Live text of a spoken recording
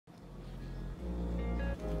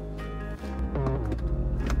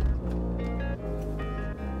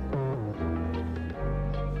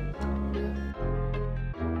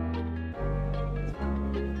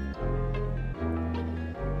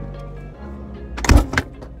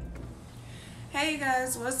Hey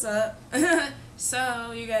guys, what's up?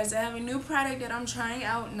 So you guys, I have a new product that I'm trying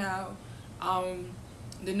out now. Um,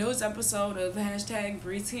 the newest episode of hashtag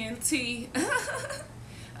 #BreeTNT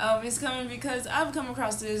is coming because I've come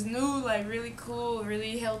across this new, like, really cool,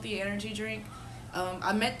 really healthy energy drink.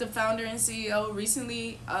 I met the founder and CEO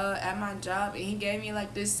recently at my job, and he gave me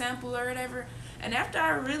like this sample or whatever. And after I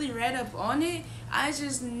really read up on it, I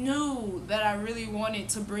just knew that I really wanted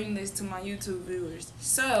to bring this to my YouTube viewers.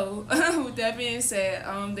 So, with that being said,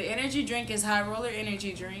 the energy drink is High Roller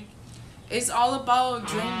Energy Drink. It's all about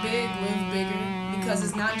drink big, live bigger, because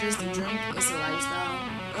it's not just a drink, it's a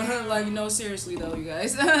lifestyle. Like, no, seriously though, you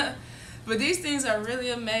guys. But these things are really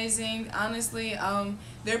amazing, honestly.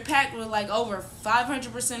 They're packed with like over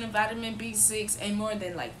 500% of vitamin B6 and more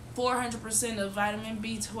than like 400% of vitamin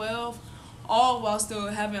B12. All while still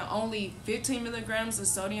having only 15 milligrams of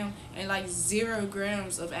sodium and like 0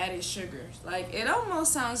 grams of added sugar. Like, it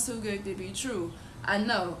almost sounds too good to be true. I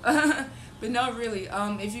know. But no, really,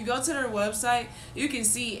 if you go to their website, you can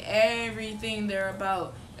see everything they're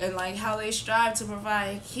about and like how they strive to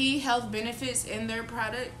provide key health benefits in their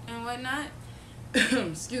product and whatnot.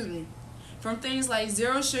 Excuse me. From things like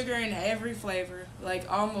 0 sugar in every flavor,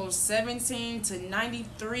 like almost 17 to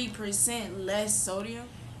 93% less sodium,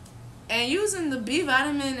 and using the B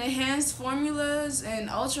vitamin enhanced formulas and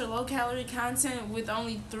ultra low calorie content with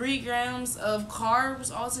only 3 grams of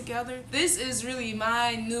carbs altogether. This is really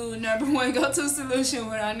my new #1 go-to solution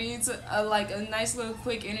when I need to like a nice little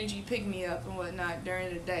quick energy pick me up and whatnot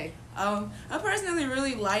during the day. I personally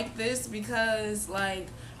really like this because, like,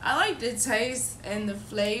 I like the taste and the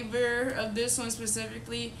flavor of this one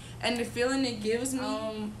specifically, and the feeling it gives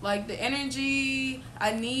me, like the energy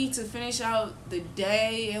I need to finish out the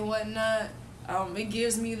day and whatnot. It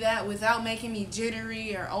gives me that without making me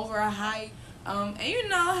jittery or overhyped. And you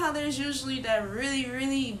know how there's usually that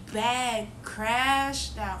really bad crash,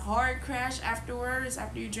 that hard crash afterwards,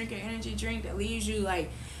 after you drink an energy drink, that leaves you like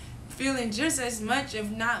feeling just as much, if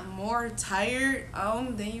not more, tired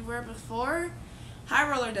than you were before. High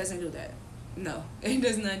Roller doesn't do that. No, it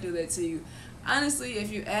does not do that to you. Honestly, if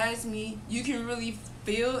you ask me, you can really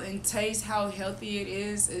feel and taste how healthy it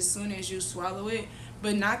is as soon as you swallow it,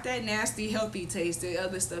 but not that nasty healthy taste that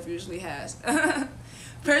other stuff usually has.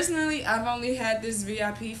 Personally, I've only had this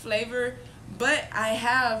VIP flavor, but I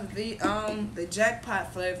have the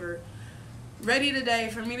jackpot flavor ready today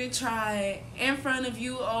for me to try in front of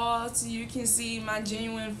you all, so you can see my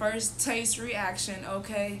genuine first taste reaction,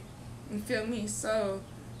 okay? You feel me? So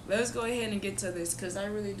let's go ahead and get to this, because I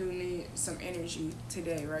really do need some energy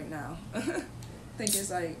today, right now. I think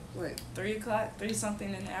it's like, what, 3 o'clock, 3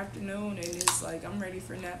 something in the afternoon, and it's like I'm ready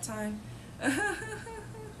for nap time.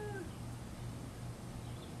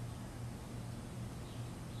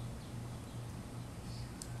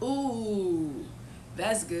 Ooh,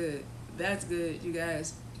 that's good. That's good, you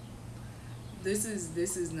guys. This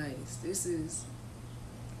is nice.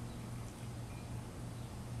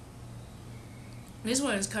 This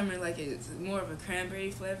one is coming like it's more of a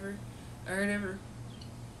cranberry flavor or whatever.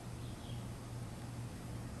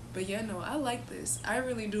 But yeah, no, I like this. I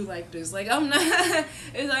really do like this. Like, I'm not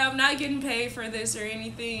it's like I'm not getting paid for this or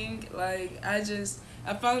anything. Like, I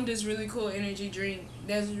found this really cool energy drink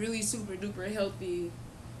that's really super duper healthy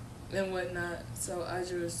and whatnot. So I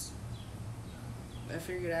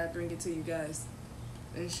figured I'd bring it to you guys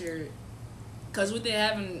and share it. Cause with it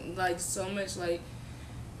having like so much like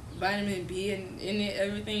vitamin B in it,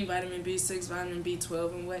 everything, vitamin B6, vitamin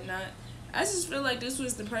B12 and whatnot, I just feel like this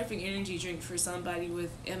was the perfect energy drink for somebody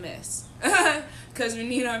with MS. Cause we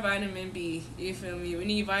need our vitamin B, you feel me? We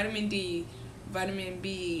need vitamin D, vitamin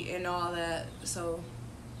B, and all that. So,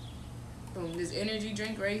 boom, this energy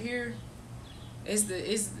drink right here, it's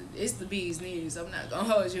the bee's knees. I'm not gonna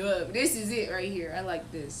hold you up. This is it right here. I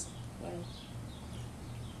like this. Wow.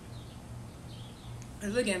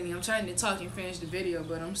 Look at me, I'm trying to talk and finish the video,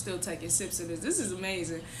 but I'm still taking sips of this. This is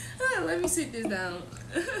amazing. Let me sit this down.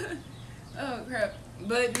 Oh crap.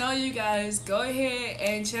 But no, you guys, go ahead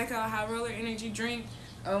and check out High Roller Energy Drink.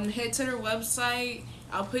 Head to their website.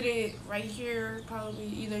 I'll put it right here, probably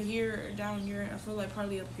either here or down here. I feel like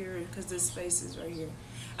probably up here because this space is right here.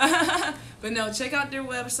 But no, check out their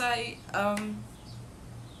website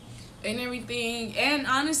and everything. And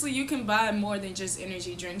honestly, you can buy more than just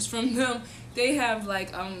energy drinks from them. They have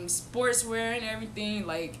like sportswear and everything,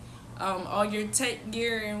 like all your tech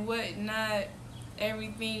gear and whatnot,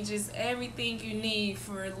 everything, just everything you need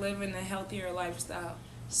for living a healthier lifestyle.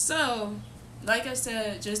 So, like I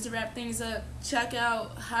said, just to wrap things up, check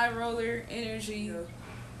out High Roller Energy.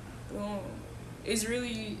 Boom. It's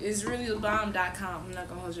really thebomb.com. I'm not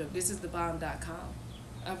gonna hold you up. This is thebomb.com.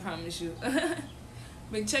 I promise you.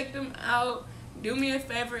 But check them out. Do me a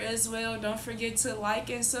favor as well. Don't forget to like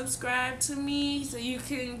and subscribe to me so you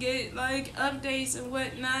can get like updates and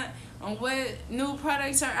whatnot on what new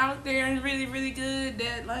products are out there and really, really good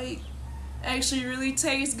that like actually really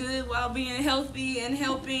taste good while being healthy and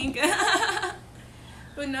helping.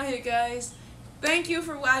 But no, you guys, thank you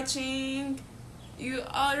for watching. You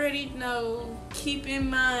already know, keep in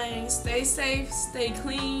mind, stay safe, stay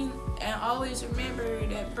clean, and always remember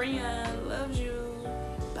that Brian loves you.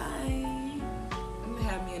 Bye. I'm gonna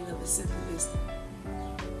have me another sip of this.